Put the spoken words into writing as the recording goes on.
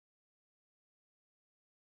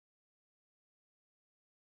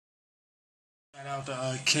Shout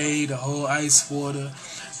out to K, the whole Ice Water,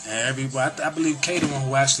 and everybody. I believe K the one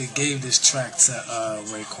who actually gave this track to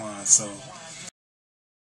Raekwon. So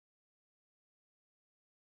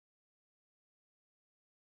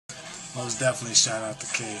most definitely shout out to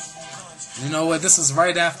K. You know what? This is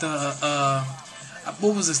right after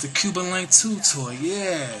what was this? The Cuban Link 2 tour.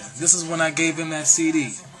 Yeah, this is when I gave him that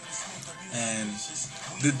CD, and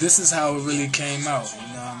this is how it really came out. You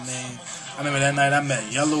know what I mean? I remember that night I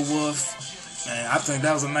met Yellow Wolf. And I think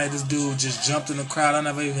that was the night this dude just jumped in the crowd. I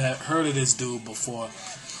never even had heard of this dude before.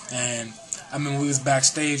 And I mean, we was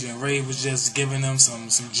backstage and Ray was just giving them some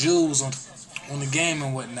jewels on the game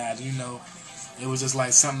and whatnot. You know, it was just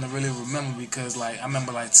like something to really remember because like I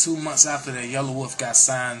remember like 2 months after that, Yellow Wolf got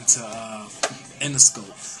signed to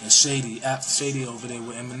Interscope and Shady over there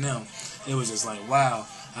with Eminem. It was just like wow,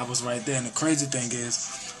 I was right there. And the crazy thing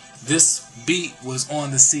is, this beat was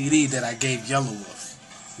on the CD that I gave Yellow Wolf.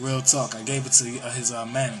 Real talk, I gave it to his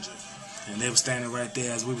manager, and they were standing right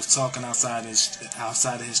there as we was talking outside of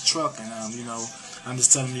his truck, and you know, I'm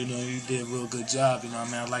just telling him, you know, you did a real good job, you know what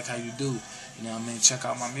I mean, I like how you do, you know what I mean, check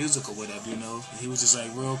out my music or whatever, you know. He was just like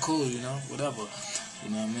real cool, you know, whatever, you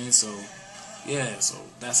know what I mean. So yeah, so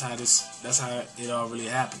that's how it all really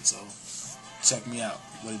happened. So check me out,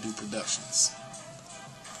 WutItDo Productions.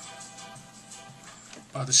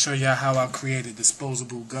 About to show y'all how I created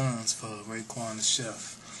DisposableGunz for Raekwon the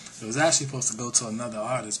Chef. It was actually supposed to go to another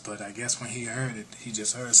artist, but I guess when he heard it, he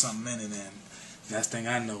just heard something in it, and next thing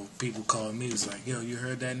I know, people called me, was like, yo, you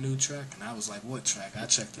heard that new track? And I was like, what track? I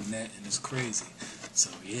checked the net, and it's crazy.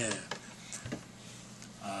 So, yeah.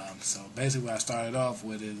 So, basically what I started off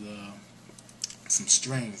with is some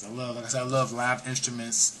strings. Like I said, I love live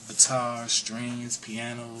instruments, guitars, strings,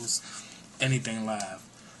 pianos, anything live.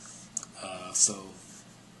 So,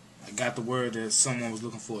 I got the word that someone was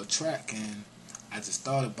looking for a track, and I just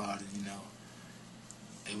thought about it, you know.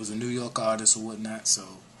 It was a New York artist or whatnot, so,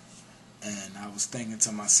 and I was thinking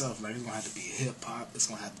to myself, like, it's going to have to be hip-hop, it's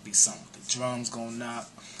going to have to be something with the drums going to knock,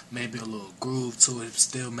 maybe a little groove to it,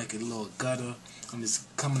 still make it a little gutter. I'm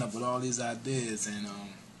just coming up with all these ideas, and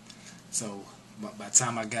so by the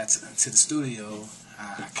time I got to the studio,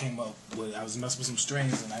 I came up with, I was messing with some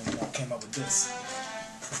strings, and I came up with this.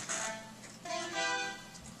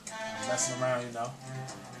 Messing around, you know.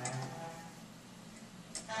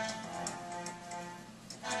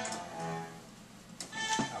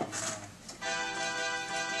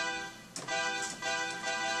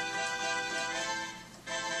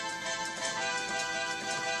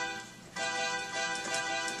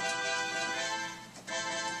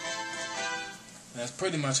 That's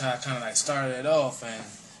pretty much how I kind of like started it off, and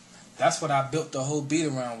that's what I built the whole beat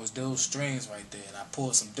around, was those strings right there. And I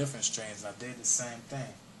pulled some different strings, and I did the same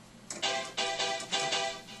thing.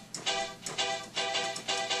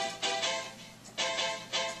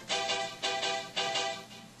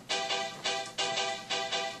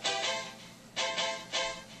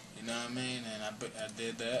 You know what I mean? And I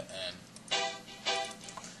did that, and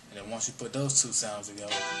then once you put those two sounds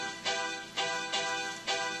together,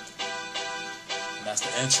 and that's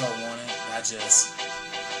the intro on it.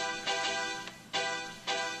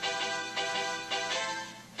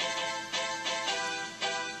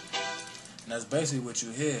 And that's basically what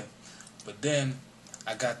you hear. But then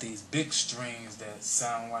I got these big strings that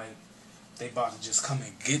sound like they about to just come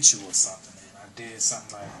and get you or something. And I did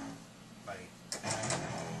something like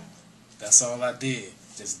that's all I did.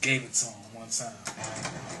 Just gave it to him one time.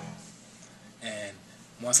 And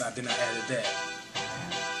once I added that.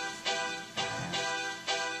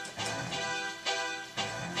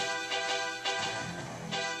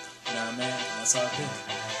 You know what I mean? That's all I did.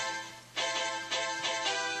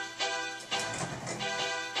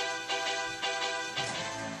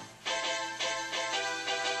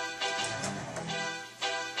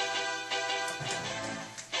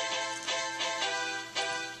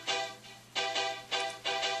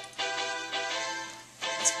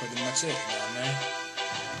 That's pretty much it, you know what I mean?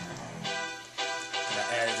 And I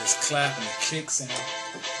added this clap and the kicks and all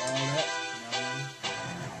that, you know what I mean?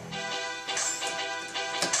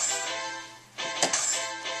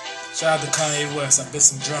 Shout out to Kanye West. I bit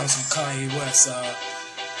some drums from Kanye West.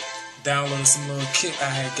 Downloaded some little kit I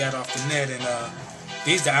had got off the net, and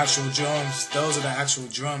these are the actual drums. Those are the actual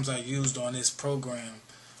drums I used on this program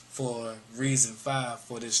for Reason 5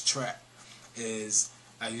 for this track.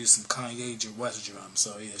 I used some Kanye West drums.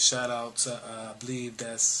 So yeah, shout out to I believe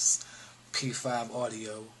that's P5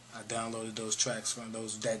 Audio. I downloaded those tracks from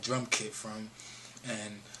that drum kit from,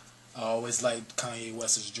 and I always liked Kanye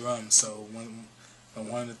West's drums. So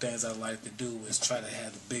one of the things I like to do is try to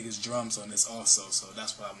have the biggest drums on this also. So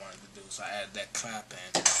that's what I wanted to do. So I added that clap,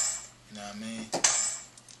 and You know what I mean?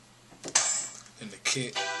 Then the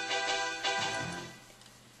kick.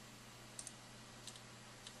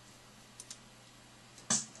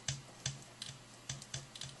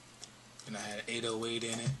 And I had 808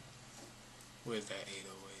 in it. Where's that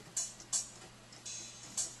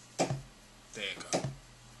 808? There you go.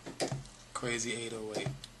 Crazy 808.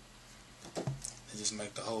 And just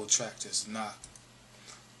make the whole track just knock.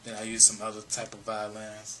 Then I use some other type of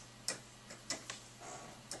violins.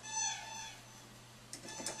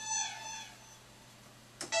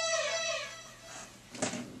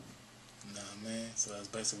 You know what I mean? So that's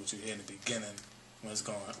basically what you hear in the beginning when it's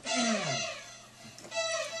going.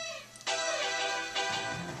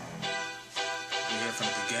 You hear from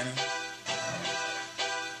the beginning.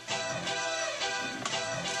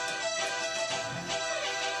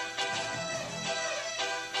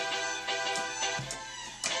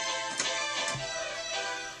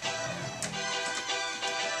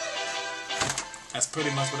 That's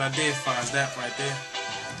pretty much what I did as far as that right there.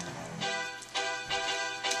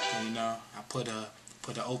 And, you know, I put an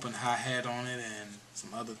open hi-hat on it and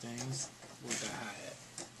some other things with the hi-hat.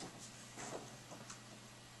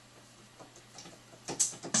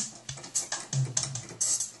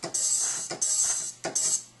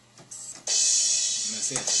 And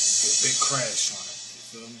that's it. Get a big crash on it. You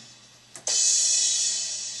feel me?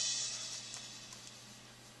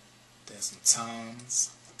 There's some toms.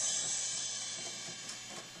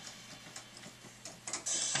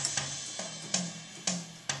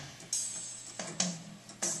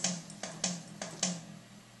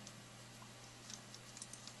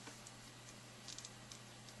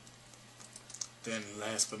 Then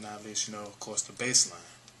last but not least, you know, of course, the bass line.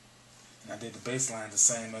 And I did the bass line the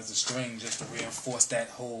same as the string just to reinforce that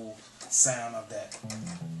whole sound of that.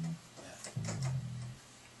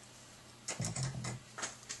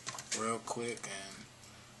 Yeah. Real quick,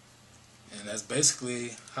 and that's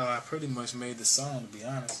basically how I pretty much made the song, to be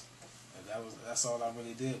honest. And that's all I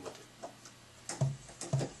really did with it.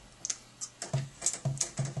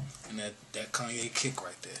 And that Kanye kick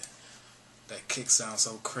right there. That kick sounds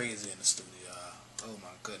so crazy in the studio. Oh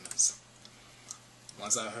my goodness.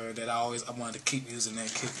 Once I heard that, I wanted to keep using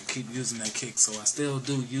that kick and keep using that kick. So I still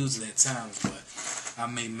do use it at times, but I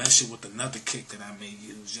may mesh it with another kick that I may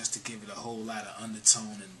use just to give it a whole lot of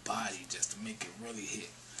undertone and body, just to make it really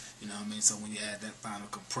hit. You know what I mean? So when you add that final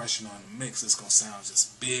compression on the mix, it's going to sound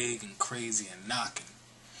just big and crazy and knocking.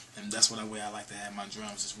 And that's what the way I like to have my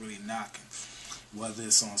drums, just really knocking. Whether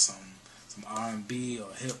it's on some R&B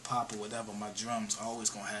or hip-hop or whatever, my drums always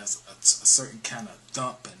going to have a certain kind of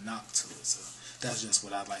thump and knock to it. So that's just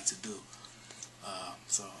what I like to do.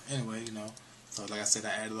 So anyway, you know, so like I said,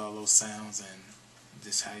 I added all those sounds, and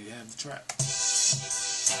this is how you have the track.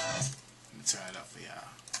 Let me turn it up for y'all.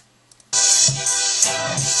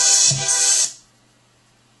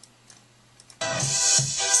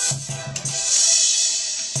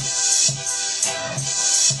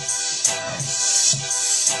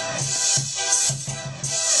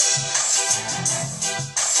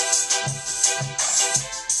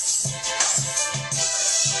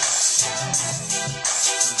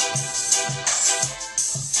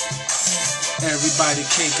 Everybody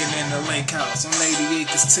caking in the lake house on Lady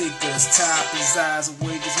Acres, takers, toppers, eyes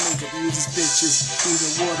awakers, makeup users, bitches,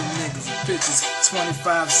 even water niggas and bitches.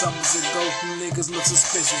 25 summers ago, niggas look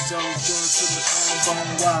suspicious. Y'all doing to the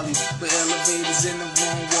bone Wally, but elevators in the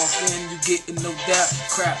room, walk in, you getting no doubt.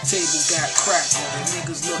 Crap table got crack on it.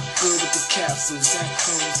 Niggas look good with the capsules, and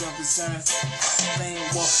clothes of the signs. Lane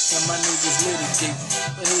walk, and my niggas litigate.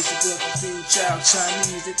 But here's the good confused child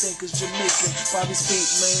Chinese, they think it's Jamaican. Bobby speak,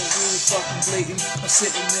 man, really fucking blatant. I'm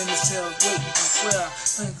sitting in this cell waiting for where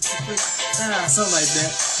something like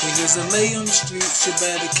that. Niggas that lay on the streets, you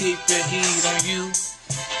better keep your heat on you.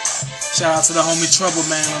 Shout out to the homie Trouble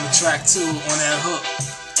Man on the track too, on that hook.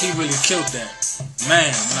 He really killed that.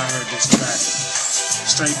 Man, when I heard this track.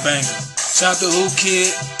 Straight banger. Shout out to Who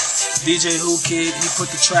Kid, DJ Who Kid, he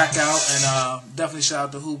put the track out, and definitely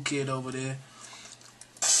shout out to Who Kid over there.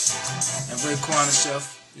 And Raekwon and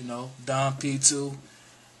Chef, you know, Don P too.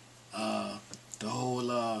 The whole,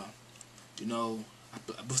 you know,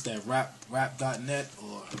 what's that, rap.net,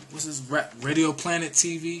 or what's this, Radio Planet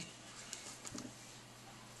TV?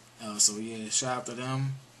 So yeah, shout out to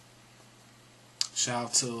them. Shout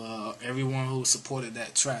out to everyone who supported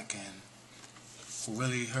that track and who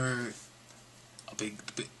really heard a big,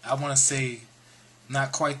 I want to say,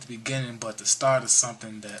 not quite the beginning, but the start of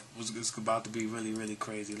something that was about to be really, really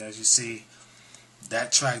crazy. As you see,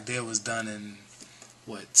 that track there was done in,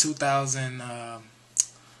 what, 2000,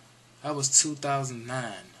 that was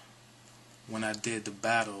 2009 when I did the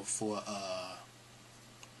battle for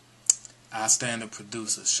Outstanding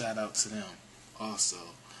Producers, shout out to them also.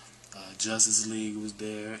 Justice League was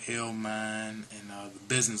there, Illmind, and The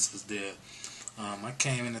Business was there. I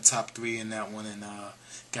came in the top 3 in that one, and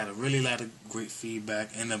got a really lot of great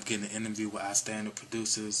feedback. Ended up getting an interview with Outstanding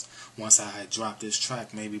Producers. Once I had dropped this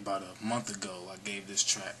track, maybe about a month ago, I gave this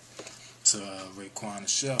track to Raekwon the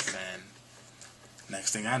Chef, and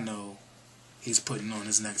next thing I know, he's putting on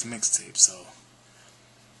his next mixtape. So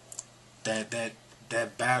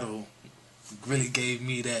that battle really gave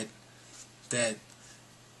me that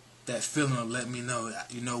feeling of let me know,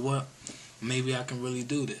 you know what, maybe I can really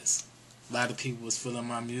do this. A lot of people was feeling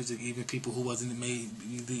my music, even people who wasn't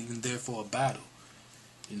even there for a battle,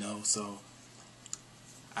 you know. So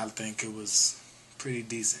I think it was pretty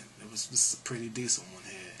decent. It was just a pretty decent one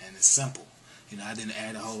here, and it's simple. You know, I didn't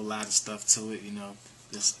add a whole lot of stuff to it. You know,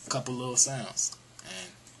 just a couple little sounds,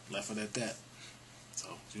 and left it at that.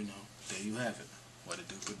 So you know, there you have it.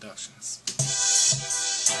 WutItDo Productions.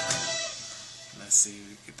 Let's see if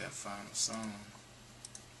we get that final song.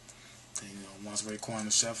 And, you know, once Raekwon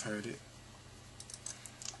the Chef heard it,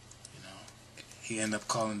 you know, he ended up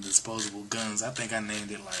calling it DisposableGunz. I think I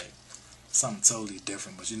named it like something totally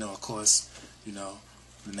different, but you know, of course, you know,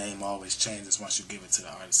 the name always changes once you give it to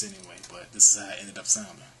the artist anyway. But this is how it ended up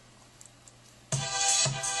sounding.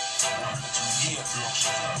 Yeah,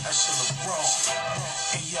 that shit look raw.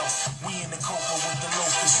 Hey yo, we in the Copa with the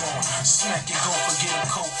locust on. Smack your gopher, get him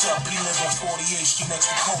coked up. He live on 48th Street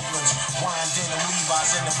next to Copeland's. Wine denim,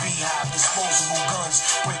 Levi's in the beehive. Disposable guns,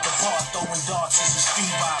 break apart, throwing darts as a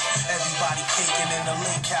street vibe. Everybody caking in the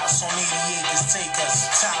lake house on 80 acres. Take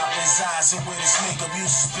us. Top his eyes and with his makeup,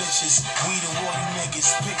 uses bitches. We the royal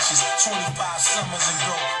niggas, pictures. 25 summers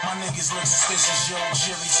ago, my niggas look suspicious. Yo,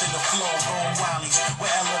 Jerry to the floor, Rome Wallies.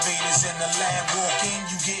 With elevators in the lab. Walk in,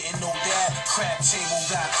 you getting no dab. Crap table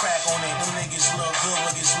got crack on it. Them niggas look good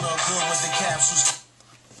with the capsules.